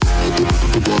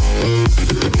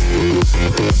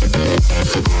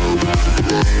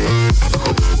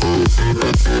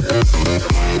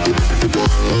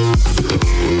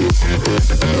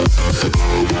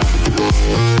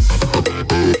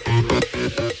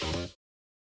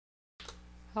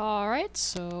Alright,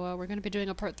 so we're going to be doing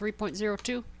a part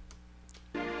 3.02.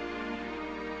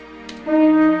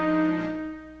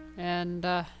 And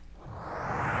there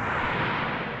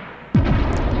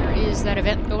is that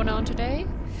event going on today.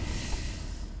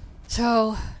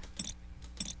 So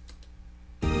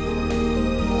we're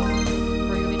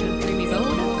going to be doing Dreamy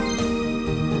Mode.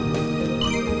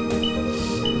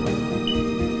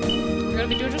 We're going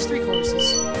to be doing just 3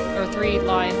 courses. Or 3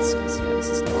 lines, because yeah, this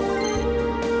is long.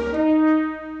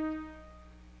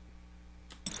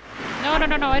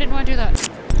 No, I didn't want to do that.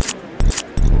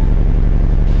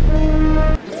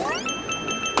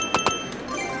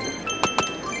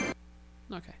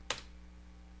 Okay.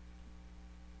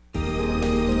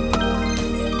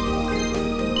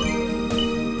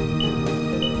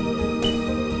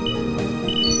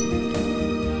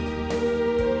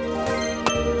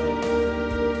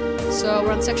 So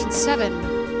we're on section 7.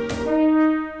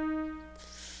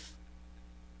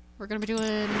 We're gonna be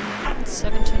doing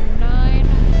 7 to 9.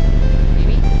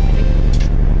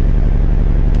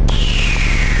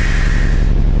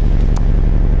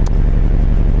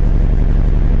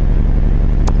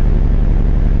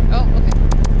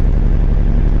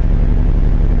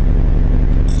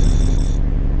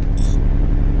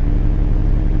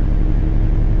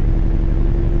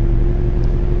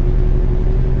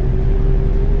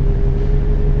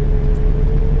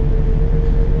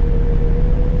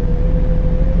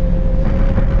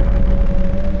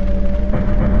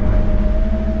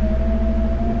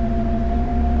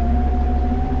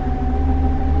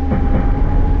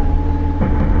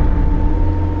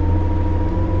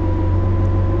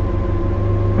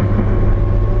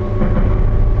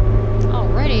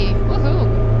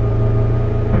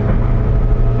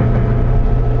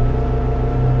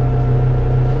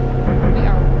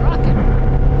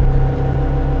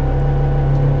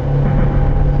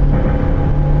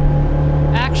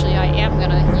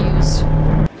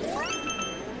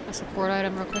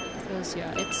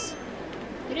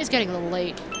 Getting a little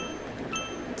late,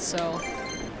 so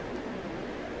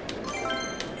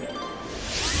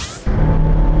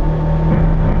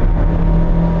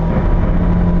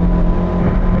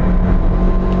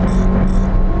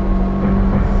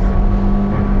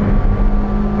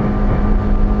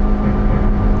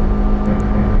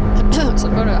so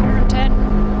I'm going to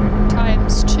 110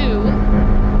 times 2.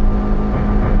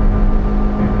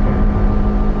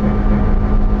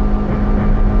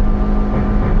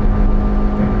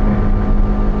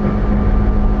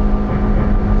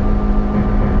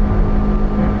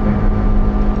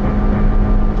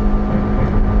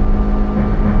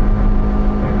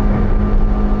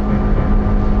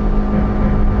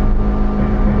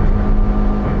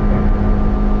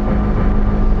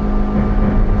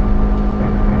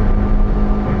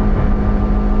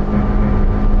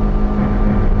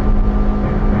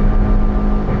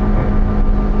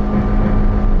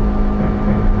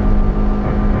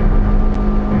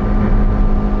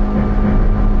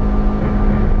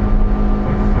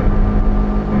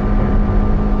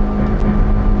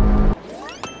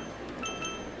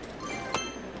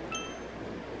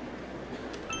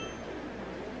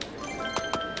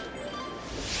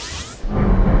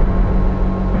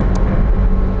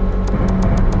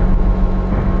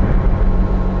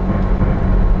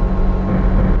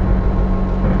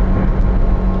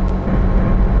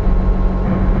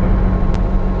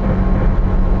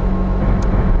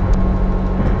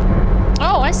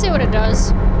 I see what it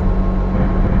does.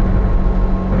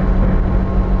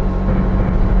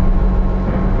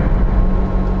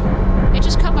 It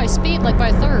just cut my speed like by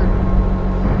a third.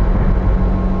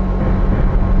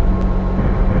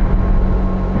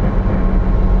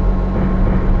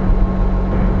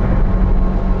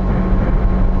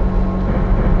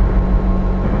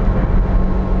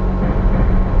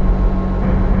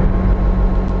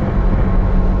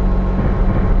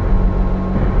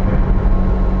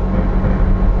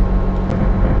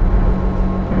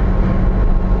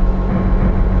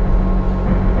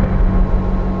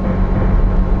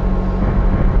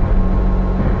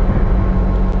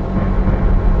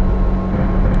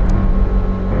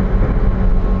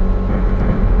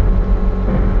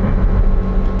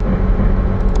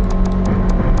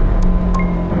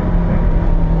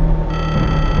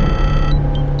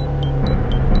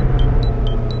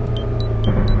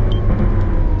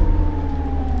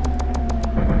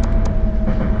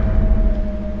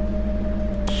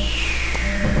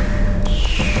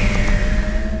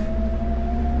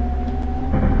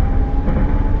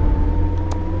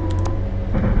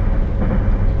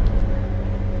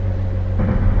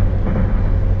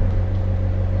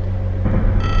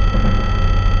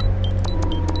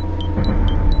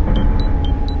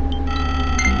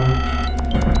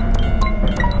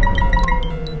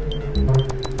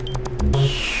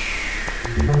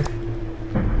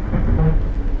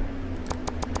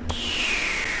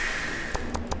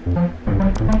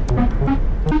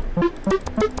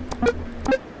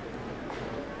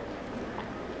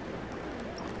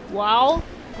 Wow.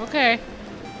 Okay.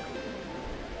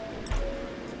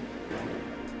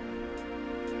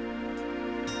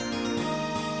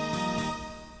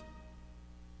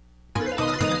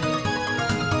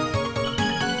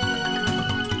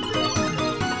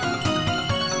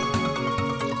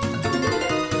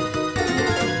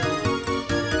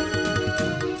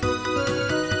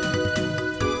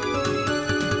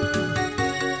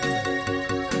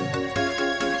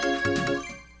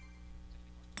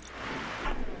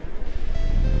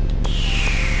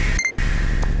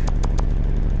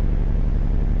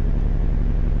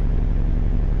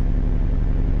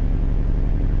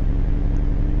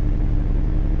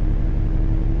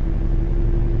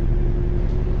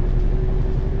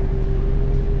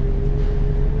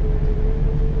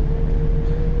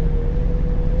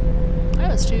 Oh,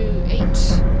 let's do 8.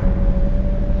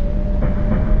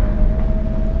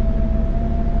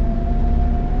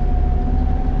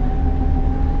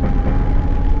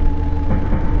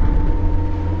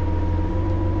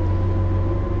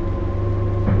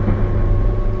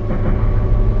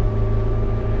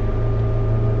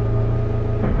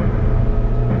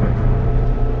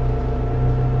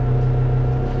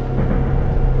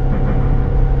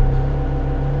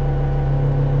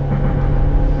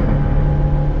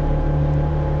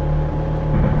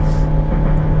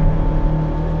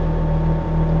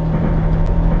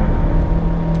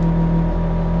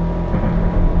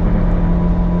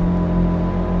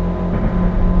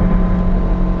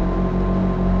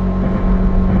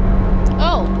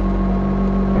 Oh.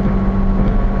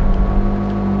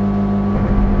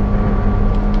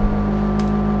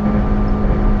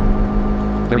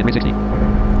 Rate 60.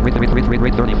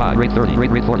 Rate 35. Rate 30.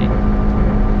 Rate 40.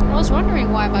 I was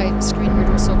wondering why my screen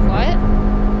reader was so quiet.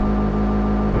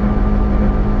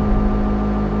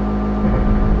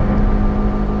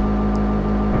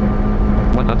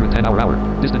 Hour.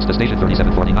 Distance to station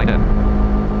 3749 M.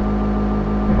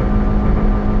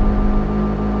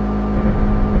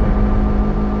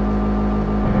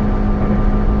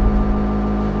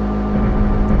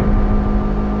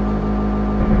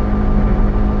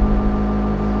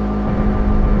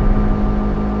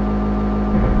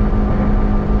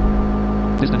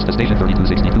 Distance to station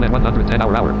 3262 at 110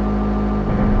 hour.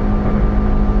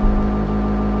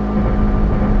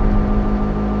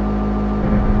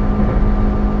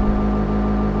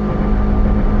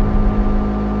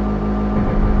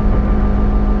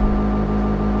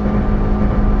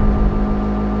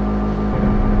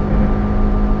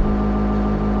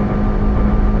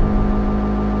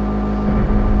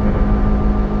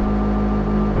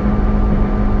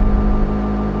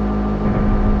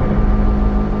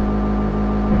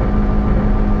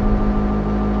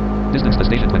 Distance to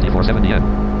station 2470 M.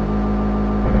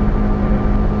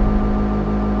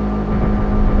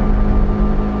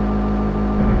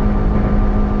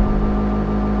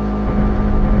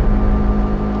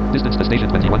 Distance to station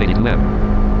 2182 M.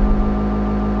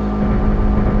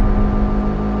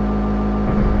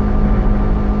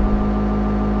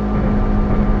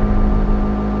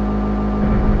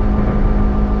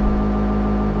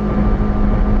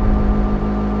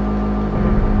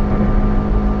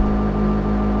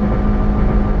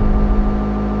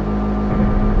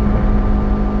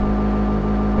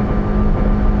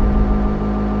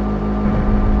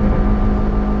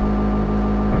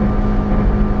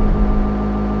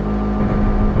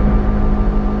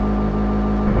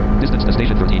 Distance to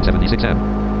station 1376 M.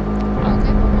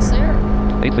 Okay, we're almost there.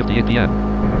 8:58 p.m.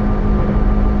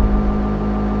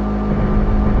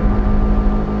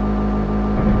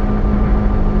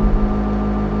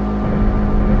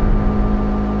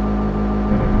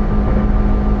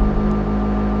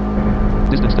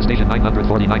 Distance to station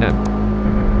 949 M.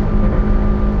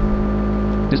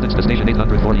 Distance to station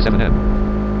 847 M.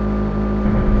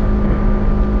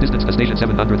 Distance to station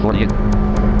 748.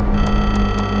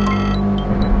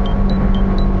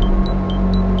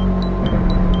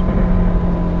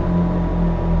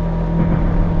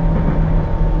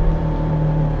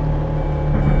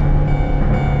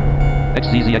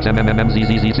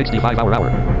 XCZXMMMZZZ 65 hour.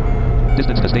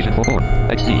 Distance to station 44.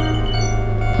 XC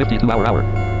 52 hour.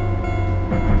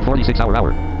 46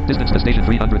 hour. Distance to station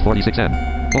 346 M.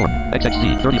 Or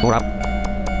XXC 34 hour.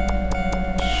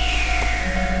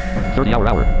 30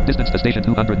 hour. Distance to station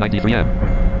 293 M.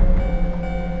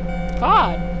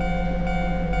 God.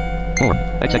 Or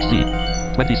XXC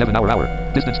 27 hour.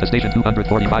 Distance to station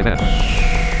 245 M.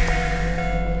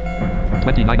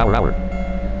 29 hour.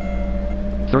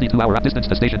 32 hour. Distance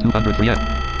to station 203 M.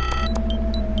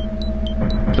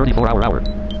 34 hour.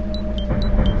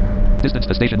 Distance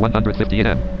to station 158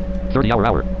 M. 30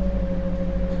 hour.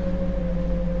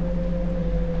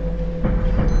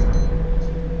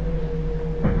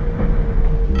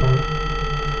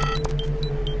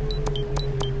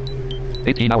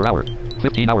 18 hour hour.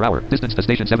 15 hour hour. Distance to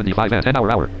station 75 and 10 hour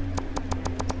hour.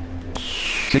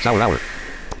 6 hour hour.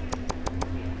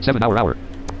 7 hour hour.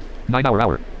 9 hour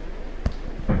hour.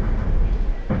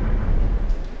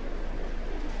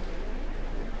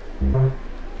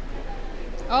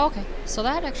 Oh, okay. So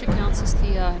that actually counts as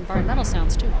the environmental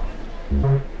sounds too.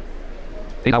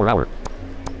 8 hour hour.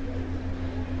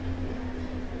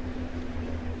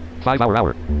 5 hour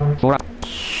hour. 4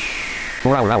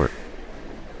 hour hour.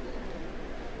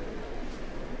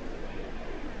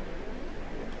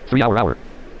 3 hour hour.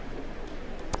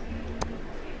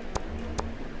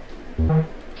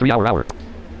 3 hour hour.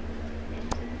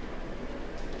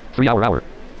 3 hour hour.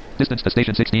 Distance to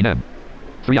station 16M.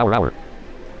 3 hour hour.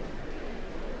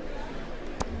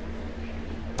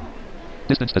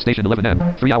 Distance to station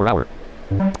 11M. 3 hour hour.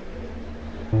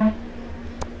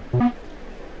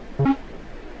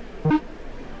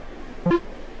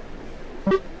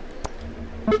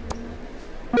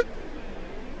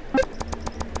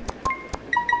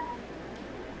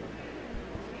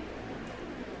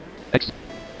 X.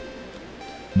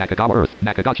 Nakagawa Earth.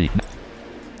 Nakagachi.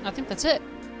 I think that's it,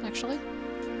 actually.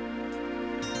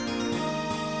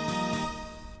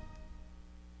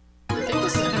 I think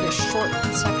this is kind of a short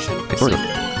section. Further.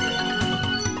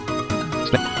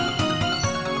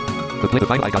 The play the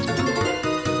final icons.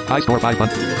 High score 5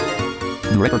 months.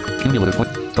 New record. Cumulative point.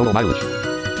 Total mileage.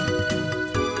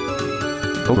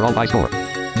 Overall high score.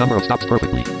 Number of stops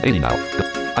perfectly. 80 now.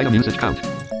 Item usage count.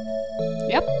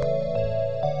 Yep.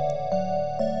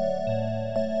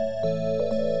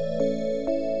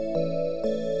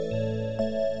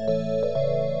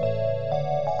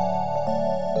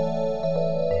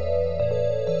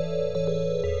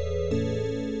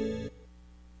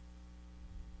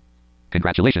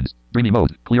 Congratulations. Dreamy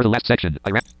mode. Clear the last section.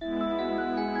 I ran.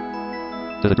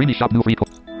 To the Dreamy Shop new free To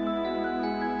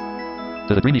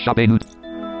the Dreamy Shop a new. To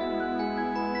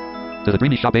the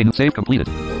Dreamy Shop a new save completed.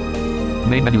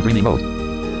 Main menu Dreamy mode.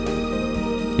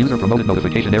 User promoted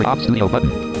notification area Ops Studio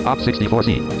button. Ops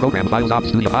 64C. Program files Ops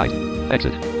Studio hide.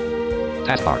 Exit.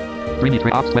 Taskbar. Dreamy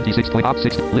Train Ops 26. Ops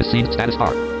 6. List scenes status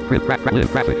bar. Live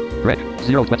graphic. Red.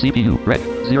 012 CPU. Red.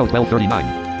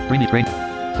 01239. Dreamy Train.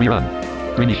 Free run.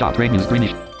 Dreamy Shop. Train news.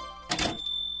 Dreamy.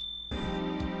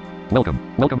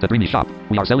 Welcome to Dreamy Shop.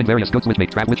 We are selling various goods which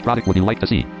make travel. Which product would you like to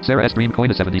see? Sarah S. Dream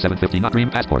Coin is 7750, not Dream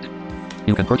Passport.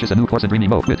 You can purchase a new course in Dreamy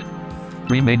Mode with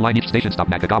Dream Main Line. Each station stop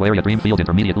Nakagawa area Dream Field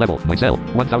Intermediate level. Might sell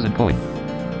 1000 coin.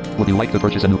 Would you like to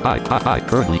purchase a new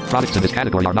currently, products in this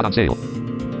category are not on sale.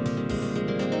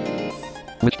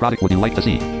 Which product would you like to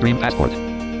see? Dream Passport.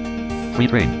 Free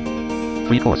train.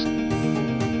 Free course.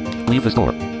 Leave the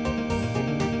store.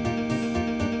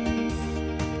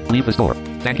 Leave the store.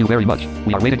 Thank you very much.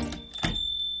 We are waiting.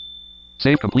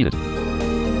 Save completed.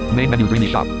 Main menu Dreamy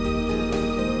Shop.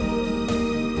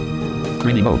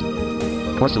 Dreamy mode.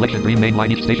 Course selection Dream Main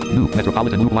Line. Each station. New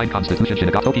Metropolitan Loop Line Constitution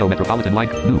Shinagawa. Tokyo Metropolitan Line.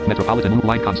 New Metropolitan Loop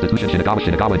Line Constitution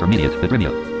Shinagawa Intermediate. The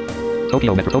Dreamia.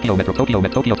 Tokyo New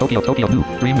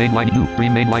Dream Main Line. New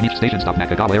Dream Main Line. Each station stop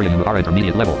Nakagawa area Numibara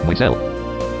Intermediate level. Moisel.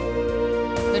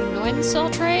 The Noinzel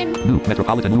train? New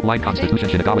Metropolitan Loop Line Constitution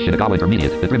Shinagawa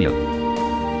Intermediate. The Dreamia.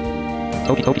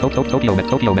 Tokyo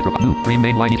Metro. New Dream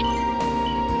Main Line. Each.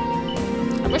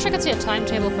 I wish I could see a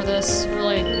timetable for this,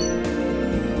 really.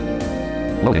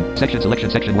 Loading. Section selection.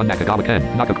 Section 1 Nakagawa Ken.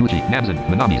 Nakakuchi. Namsen.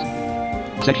 Manamis.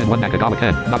 Section 1 Nakagawa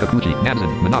Ken. Nakakuchi. Namsen.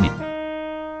 Manami.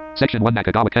 Section 1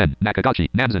 Nakagawa Ken. Nakagachi.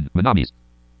 Namsen. Manamis.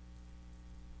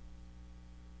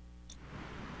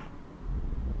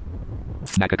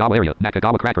 Nakagawa area.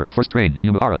 Nakagawa Cracker. First train.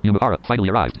 Yumihara. Finally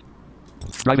arrived.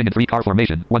 Driving in 3-car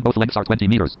formation. Both lengths are 20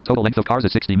 meters. Total length of cars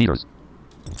is 60 meters.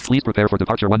 Please prepare for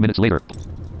departure 1 minute later.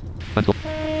 Until...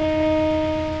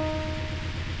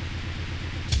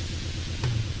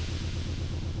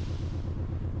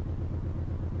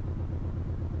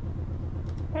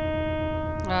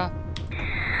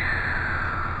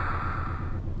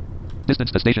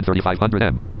 Distance to station 3500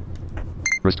 m.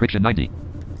 Restriction 90.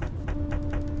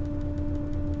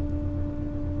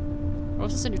 Oh,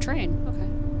 this is a new train. Okay.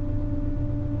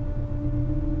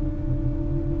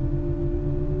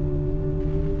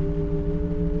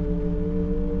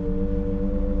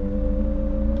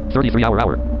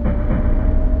 $33-hour.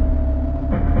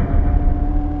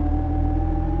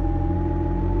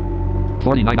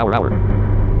 49-hour.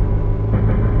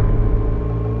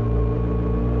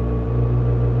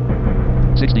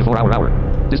 64-hour.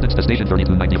 Distance to station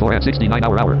 3294 at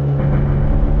 69-hour.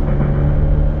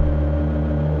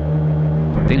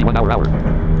 81-hour.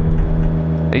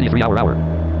 83-hour.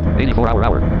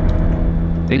 84-hour.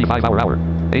 85-hour.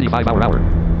 85-hour.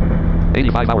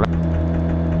 85-hour.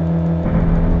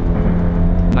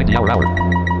 90 hour hour.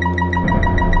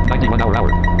 91 hour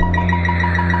hour.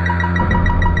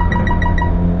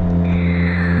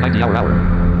 90 hour hour.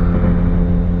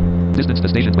 Distance to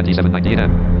station 2790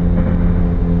 AM.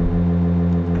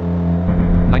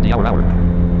 90 hour hour.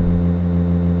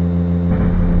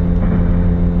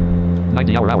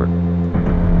 90 hour hour.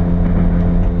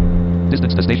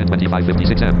 Distance to station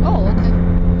 2556 M. Oh, okay.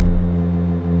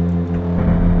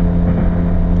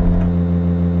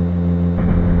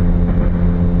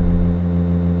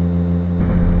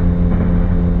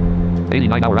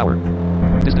 Hour hour.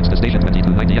 Distance to station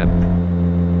 2290 M.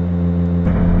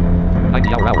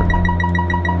 90 hour hour.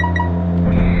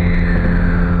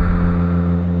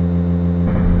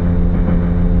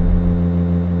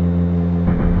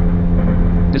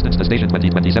 Distance to station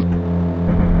 2027.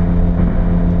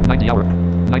 90 hour.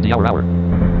 90 hour hour.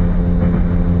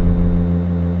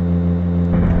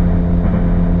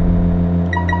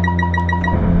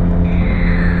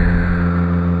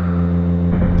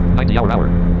 90 hour hour.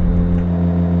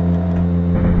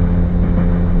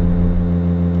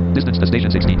 Distance to station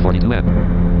 1642 M.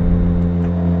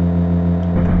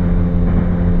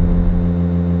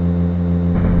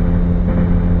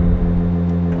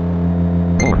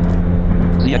 Or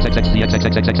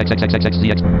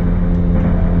ZXXXZXXXXXXXXXX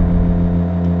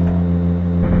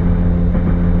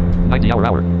 90 hour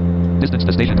hour. Distance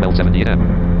to station 1270 AM.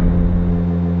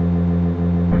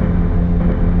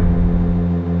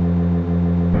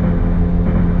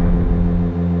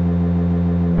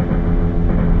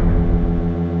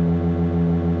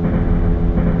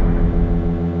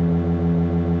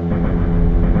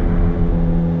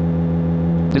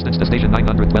 Distance to station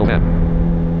 912 M.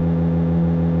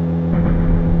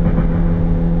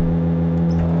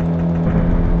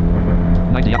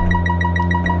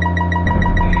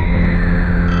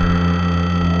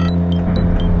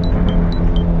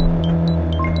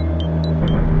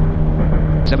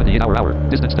 Hour hour.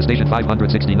 Distance to station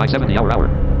 569 70 hour hour.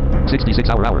 66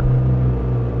 hour hour.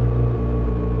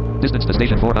 Distance to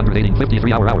station 418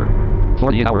 53 hour hour.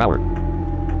 48 hour hour.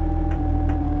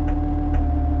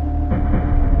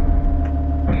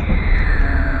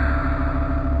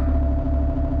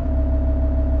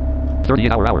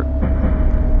 $38 hour.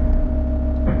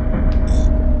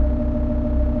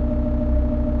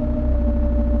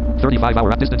 35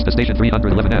 hour. Distance to station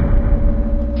 311 M.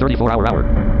 34 hour hour.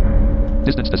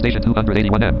 Distance to station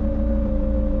 281 M.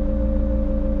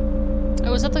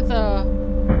 Oh, is that like the...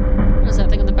 What is that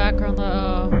thing in the background?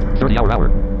 The... 30 hour.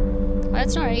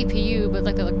 It's not an APU, but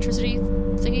like the electricity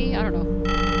thingy? I don't know.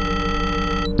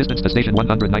 Distance to station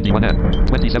 191 M.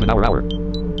 27 hour.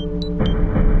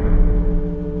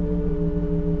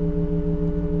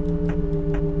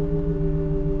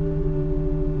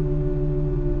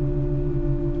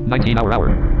 19 hour.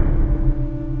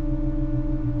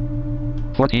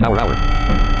 14 hour.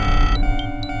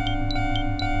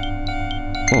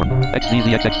 Form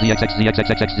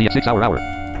XZZXXZXXZXXXX 6 hour.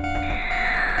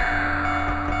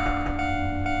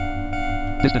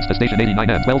 Distance to station 89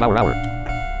 M. 12 hour.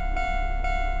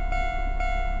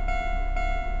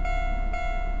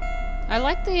 I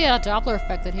like the Doppler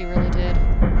effect that he really did.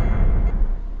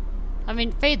 I mean,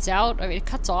 it fades out. I mean, it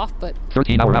cuts off, but...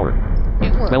 13 hour.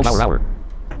 It works. 12 hour.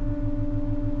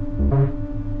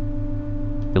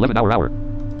 11 hour.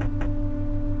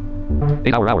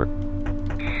 8 hour.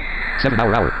 7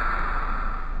 hour.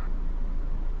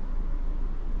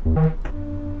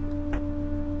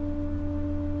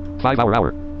 5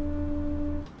 hour.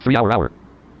 3 hour.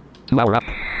 2 hour.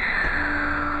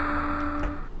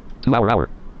 2 hour.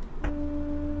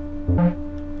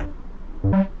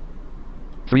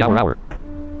 3 hour.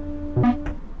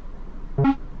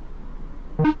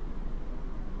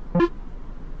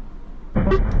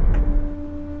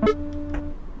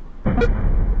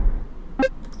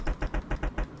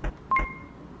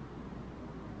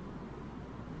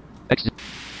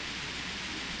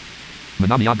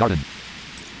 Manamian Garden.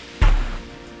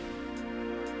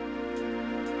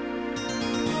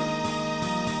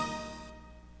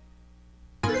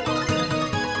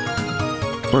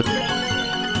 Birth.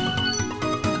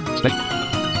 Special.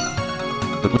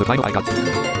 With the title I got.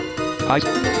 Eyes.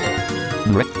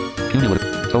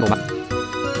 Cumulative. Total.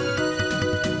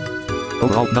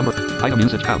 Overall number. Item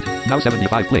usage count. Now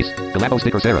 75 place. Galabo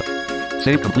sticker Sarah.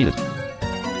 Save completed.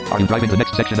 Are you driving the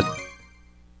next section?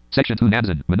 Section 2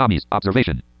 Nansen, Manami's,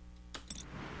 observation.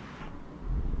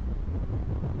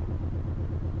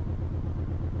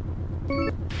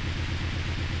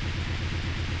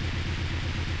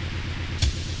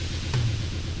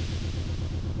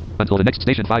 Until the next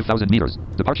station 5,000 meters.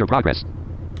 Departure progress.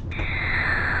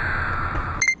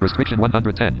 Restriction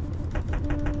 110.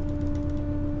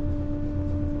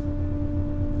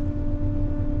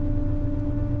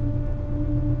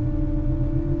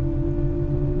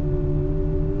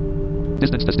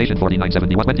 Distance to station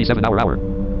 4971. 27 hour.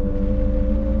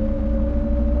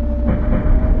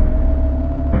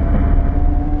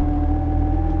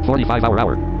 45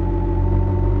 hour.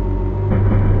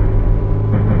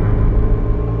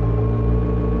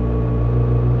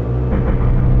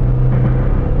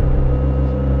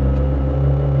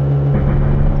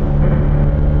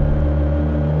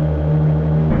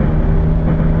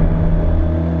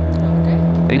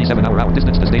 87 hour.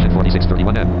 Distance to station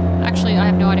 4631 M. Actually, I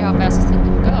have no idea how fast this thing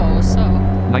can go, so...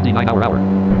 99 hour.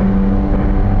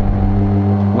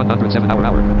 107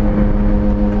 hour.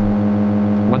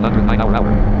 109 hour.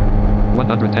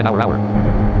 110 hour.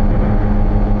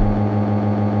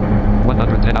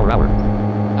 110 hour.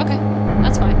 Okay,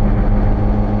 that's fine.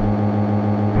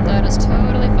 That is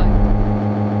totally fine.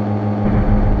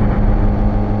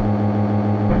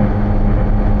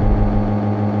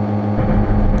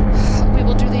 We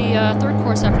will do the third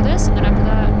course after this, and then after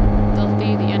that, that'll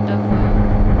be the end of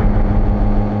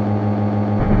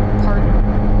part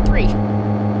 3.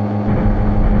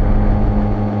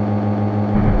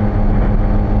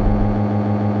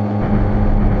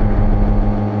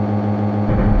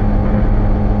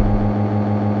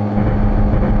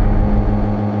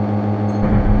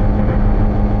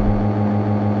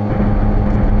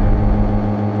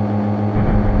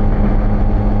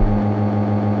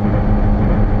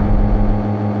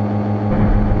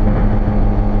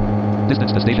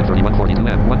 Distance to station 3142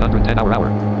 M. 110 hour.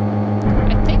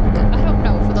 I think, I don't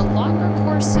know, for the longer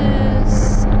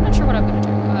courses, I'm not sure what I'm going to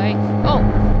do.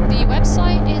 The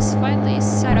website is finally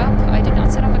set up. I did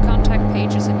not set up a contact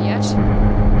page as of yet.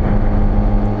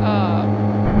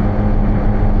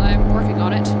 I'm working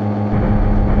on it.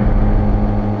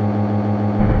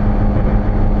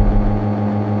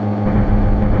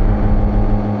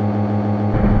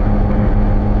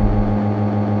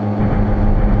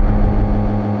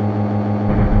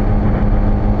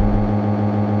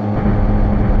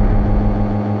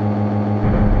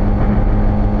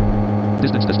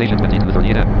 Distance to station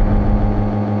 2238 M.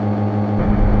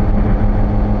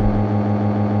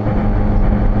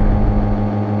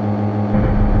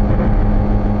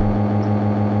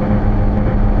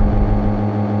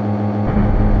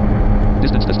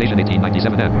 Distance to station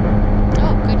 1897 M.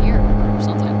 Oh, good year. Or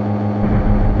something.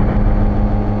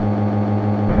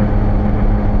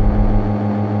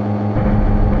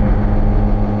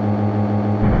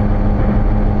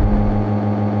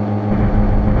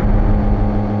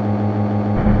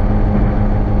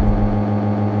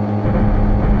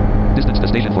 Distance to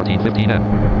station 1415 M.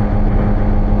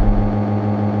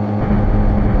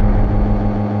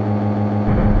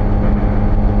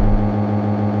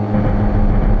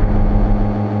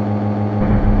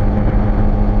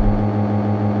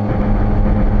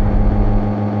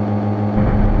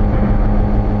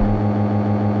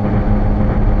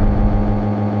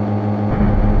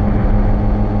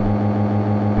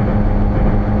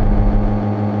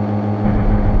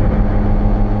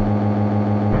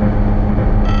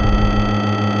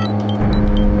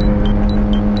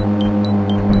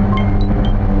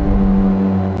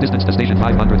 Distance to station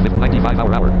 595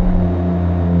 hour.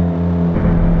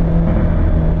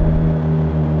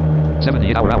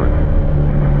 78 hour.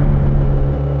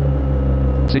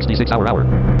 66 hour.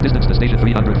 Distance to station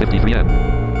 353 M.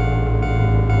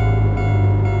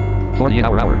 48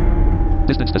 hour.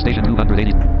 Distance to station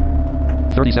 280.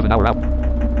 37 hour.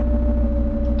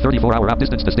 34 hour.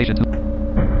 Distance to station 2.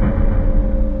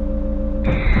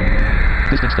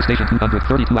 Distance to station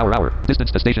 232 hour.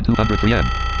 Distance to station 203 M.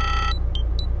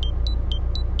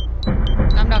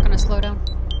 I'm not going to slow down.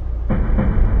 I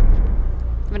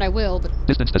mean, I will, but...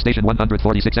 Distance to station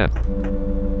 146 M.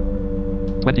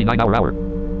 29 hour.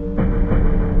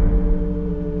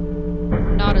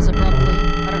 Not as abruptly.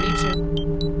 I don't need to.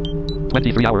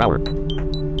 23 hour.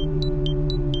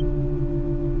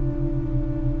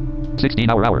 16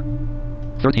 hour.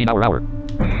 13 hour.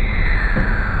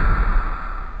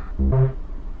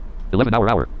 11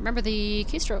 hour. Remember the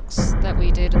keystrokes that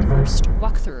we did in the first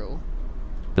walkthrough.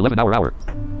 11 hour.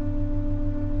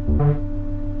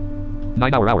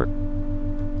 9 hour.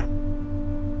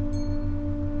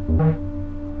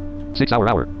 6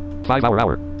 hour. 5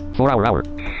 hour. 4 hour.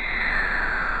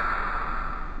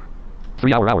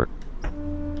 3 hour.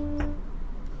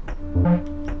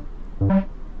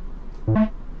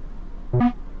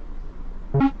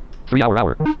 3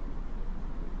 hour.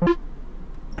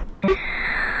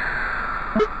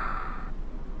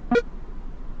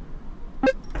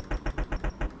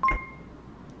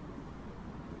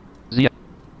 Z.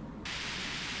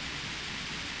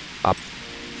 Up.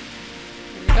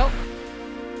 Here we go.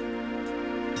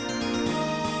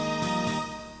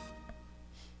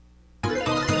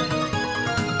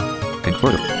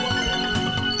 Further.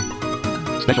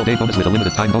 Special day bonus with a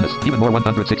limited time bonus. Even more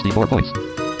 164 points.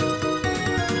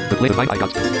 The play of I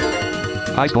got.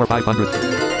 High score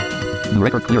 500. New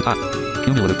record clear top.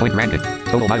 Cumulative point ranking.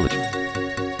 Total mileage.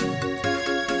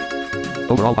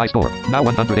 Overall high score. Now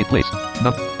 108 place.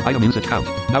 Item usage count.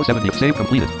 Now 70. Save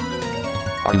completed.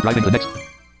 Are you driving the next?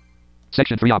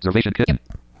 Section 3 observation kit. Yep.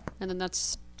 And then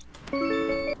that's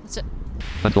it.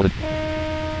 Unfolded.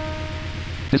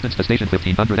 Distance to station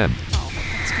 1500 m. Oh,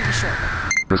 that's gonna be short.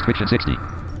 Restriction 60. Yeah,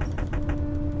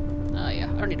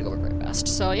 I don't need to go very fast.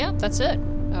 So yeah, that's it.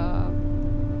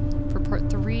 For part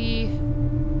 3.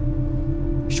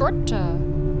 Short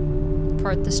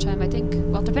part this time, I think.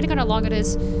 Well, depending on how long it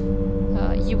is,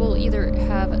 you will either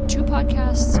have 2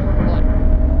 podcasts or 1.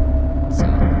 So,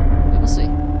 we will see.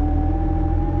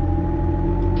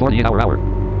 48-hour hour.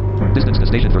 Distance to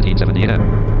station 1370 am.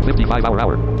 55-hour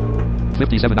hour.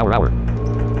 57-hour hour.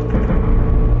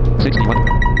 61.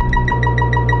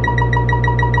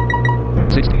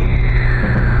 60.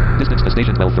 Distance to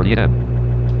station 12:30 am.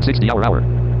 60-hour hour.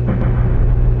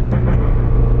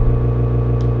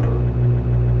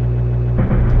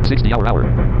 60-hour hour.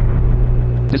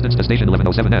 Distance to station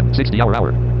 11:07 am. 60-hour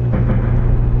hour.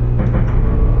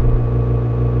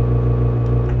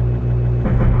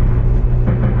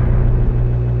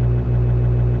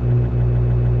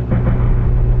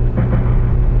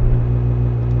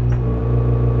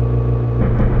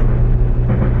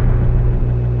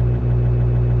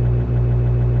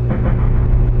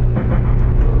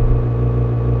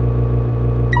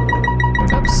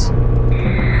 Oops.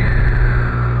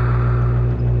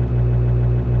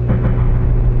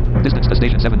 Distance to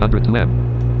station 702 m.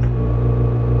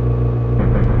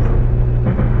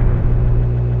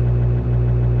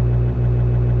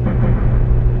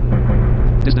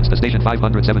 Distance to station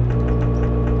 507.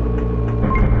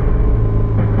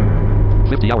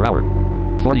 50-hour hour.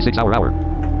 46-hour hour.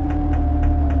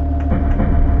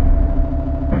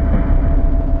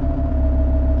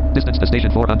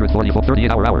 444,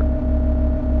 38-hour hour.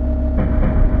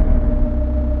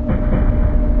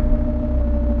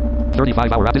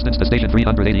 35-hour hour. Distance to station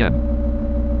 380 m.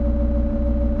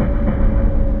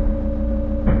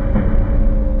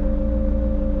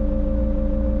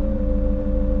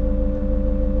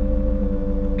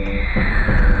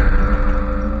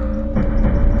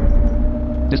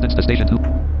 Distance to station 2.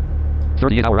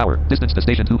 38-hour hour. Distance to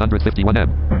station 251 m.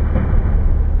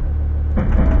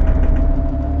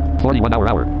 41-hour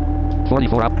hour.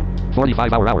 44 hour.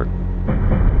 45-hour hour.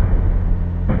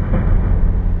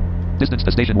 Distance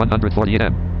to station 148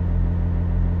 m.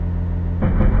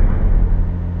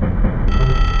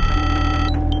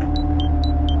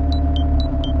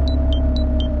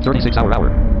 36-hour hour.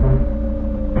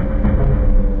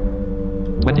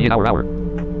 28-hour hour.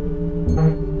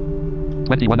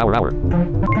 21-hour hour.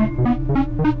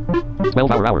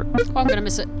 12-hour hour. Oh, I'm gonna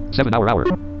miss it. 7-hour hour.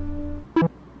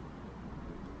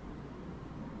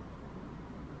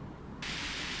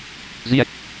 Z.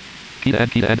 Key to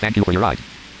end, thank you for your ride.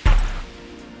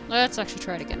 Let's actually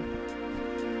try it again.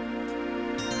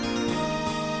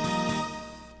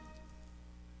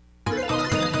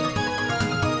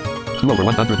 Two over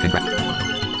 100 congrats.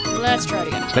 Let's try it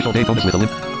again. Special day bonus with a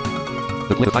limp.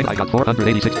 The flip I got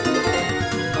 486.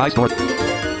 High score.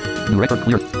 New record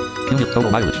clear. Cumulative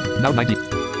total mileage. Now 90.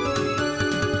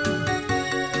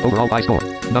 Overall high score.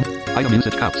 Item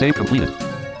usage count. Save completed.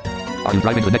 Are you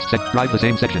driving the next drive the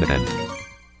same section again.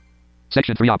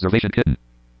 Section 3 observation kitten.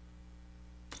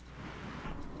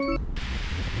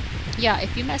 Yeah,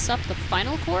 if you mess up the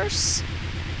final course,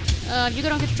 you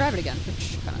don't get to drive it again,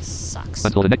 which kind of sucks.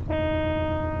 Until the next.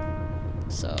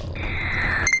 So,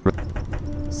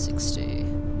 60.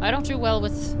 I don't do well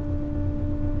with...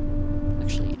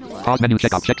 Actually, you know what? Pause menu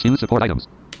check off checks use support items.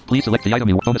 Please select the item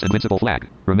you want. Bonus invincible flag.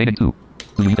 Remaining 2.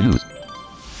 Do you need to use?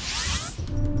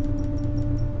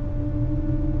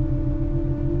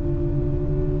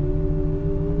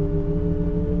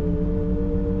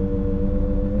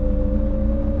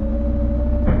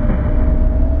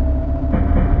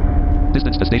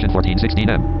 Distance to station 1416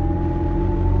 m.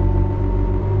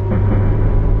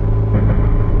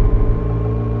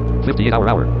 58-hour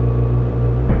hour.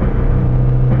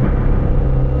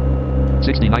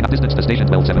 69 distance to station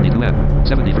 1272 m.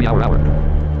 73-hour hour.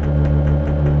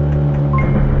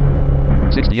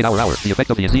 68-hour hour. The effect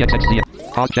of the ZXXZ.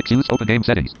 Pause checks use open game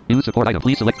settings. Use support item.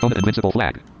 Please select bonus invincible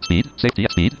flag. Speed, safety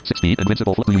at speed, 6 speed,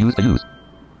 invincible flag. Do you use to use?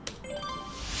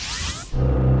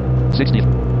 60.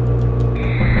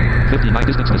 59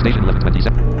 distance to station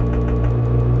 1127.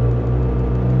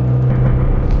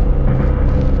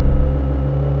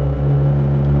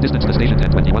 Distance to station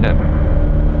 1021 m.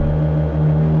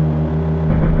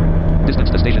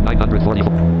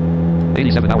 644.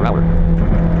 87 hour.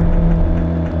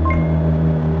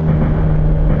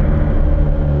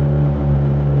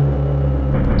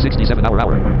 67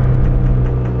 hour.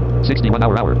 61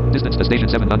 hour. Distance to station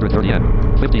 730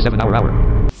 N. 57 hour.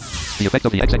 The effect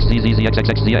of the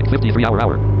XXZZZXXZX. 53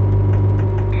 hour.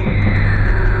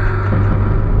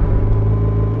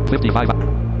 55.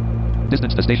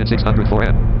 Distance to station 604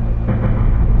 N.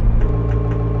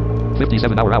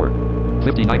 57 hour.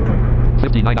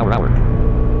 59 hour.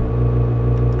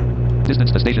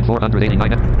 Distance to station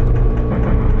 489 N.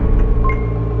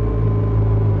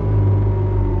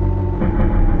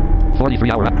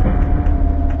 43 hour.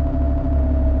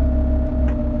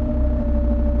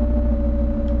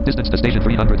 Distance to station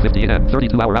 358 N.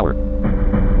 32 hour.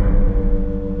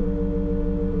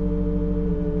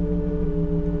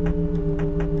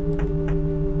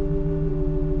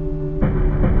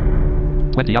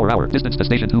 20 hour. Distance to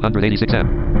station 286 M.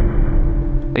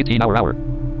 18 hour.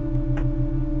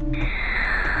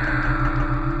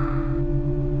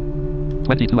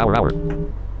 22 hour.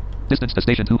 Distance to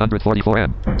station 244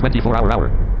 M. 24 hour.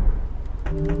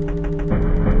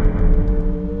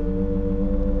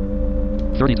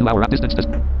 32 hour. Distance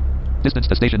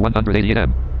to station 188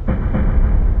 M.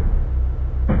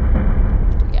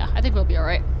 Yeah, I think we'll be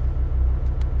alright.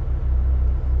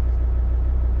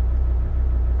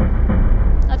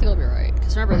 I think we'll be alright,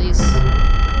 because remember these...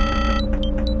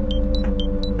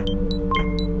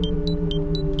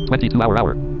 22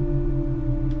 hour.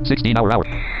 16 hour.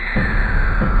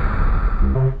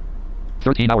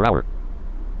 13 hour.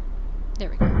 There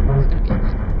we go. We're gonna be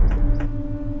alright.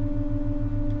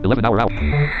 11 hour.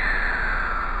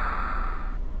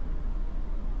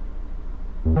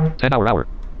 10 hour.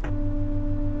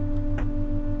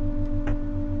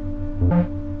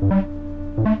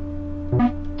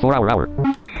 4 hour.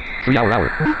 3 hour.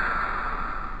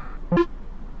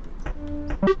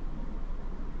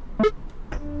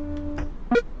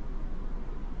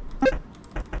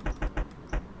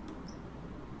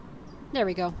 There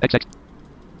we go. XX.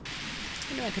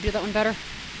 I knew I could do that one better.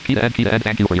 Key to end.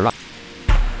 Thank you for your...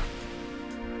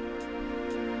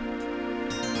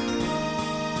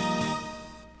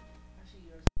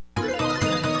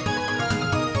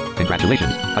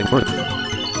 Congratulations. I'm further.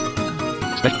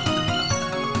 Special.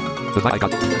 The I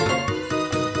got.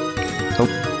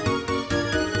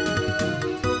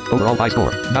 Overall high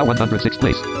score. Now 106th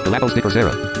place. Galapagos sticker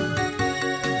Sarah.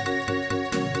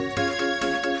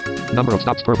 Number of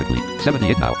stops perfectly.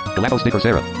 78 now. Galapagos sticker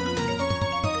Sarah.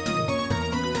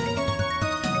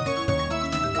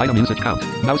 Item usage count.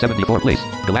 Now 74th place.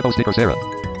 Galapagos sticker Sarah.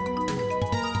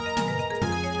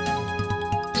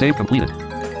 Save completed.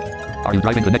 Are you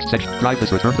driving the next section? Drive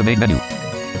this. Return to main menu.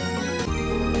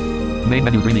 Main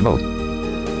menu dreamy mode.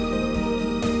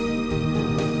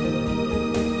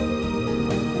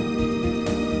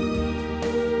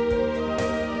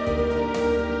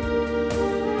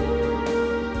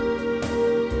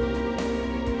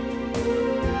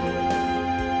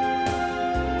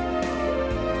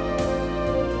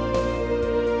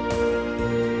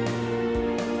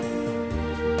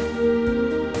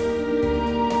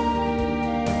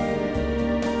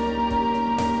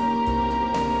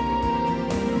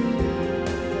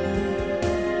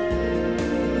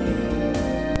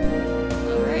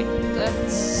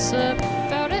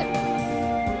 About it.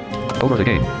 Over the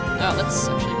game. Oh, let's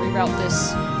actually reroute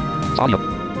this. Audio.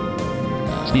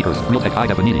 Speakers. Realtek high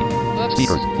definition. Whoops.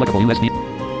 Speakers. Pluggable USB.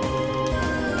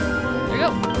 There you go.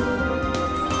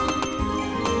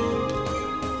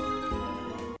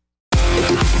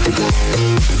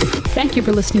 Thank you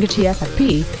for listening to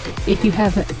TFFP. If you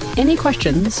have any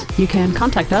questions, you can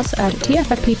contact us at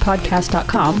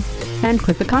tffppodcast.com and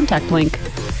click the contact link.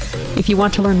 If you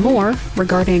want to learn more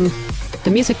regarding the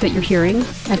music that you're hearing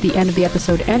at the end of the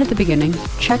episode and at the beginning,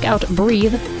 check out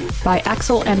Breathe by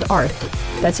Axel and Arth.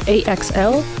 That's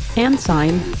AXL and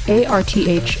sign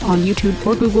ARTH on YouTube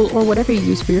or Google or whatever you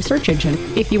use for your search engine.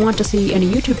 If you want to see any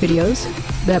YouTube videos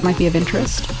that might be of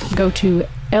interest, go to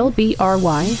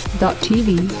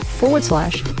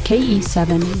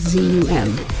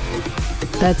lbry.tv/KE7ZUM.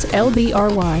 That's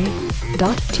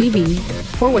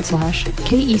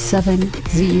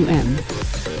lbry.tv/KE7ZUM.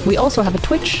 We also have a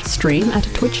Twitch stream at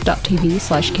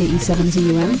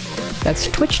twitch.tv/KE7ZUM. That's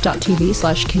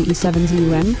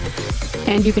twitch.tv/KE7ZUM.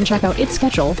 And you can check out its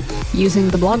schedule using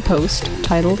the blog post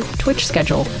titled Twitch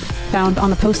Schedule, found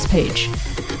on the posts page.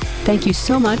 Thank you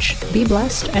so much, be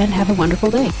blessed, and have a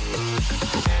wonderful day.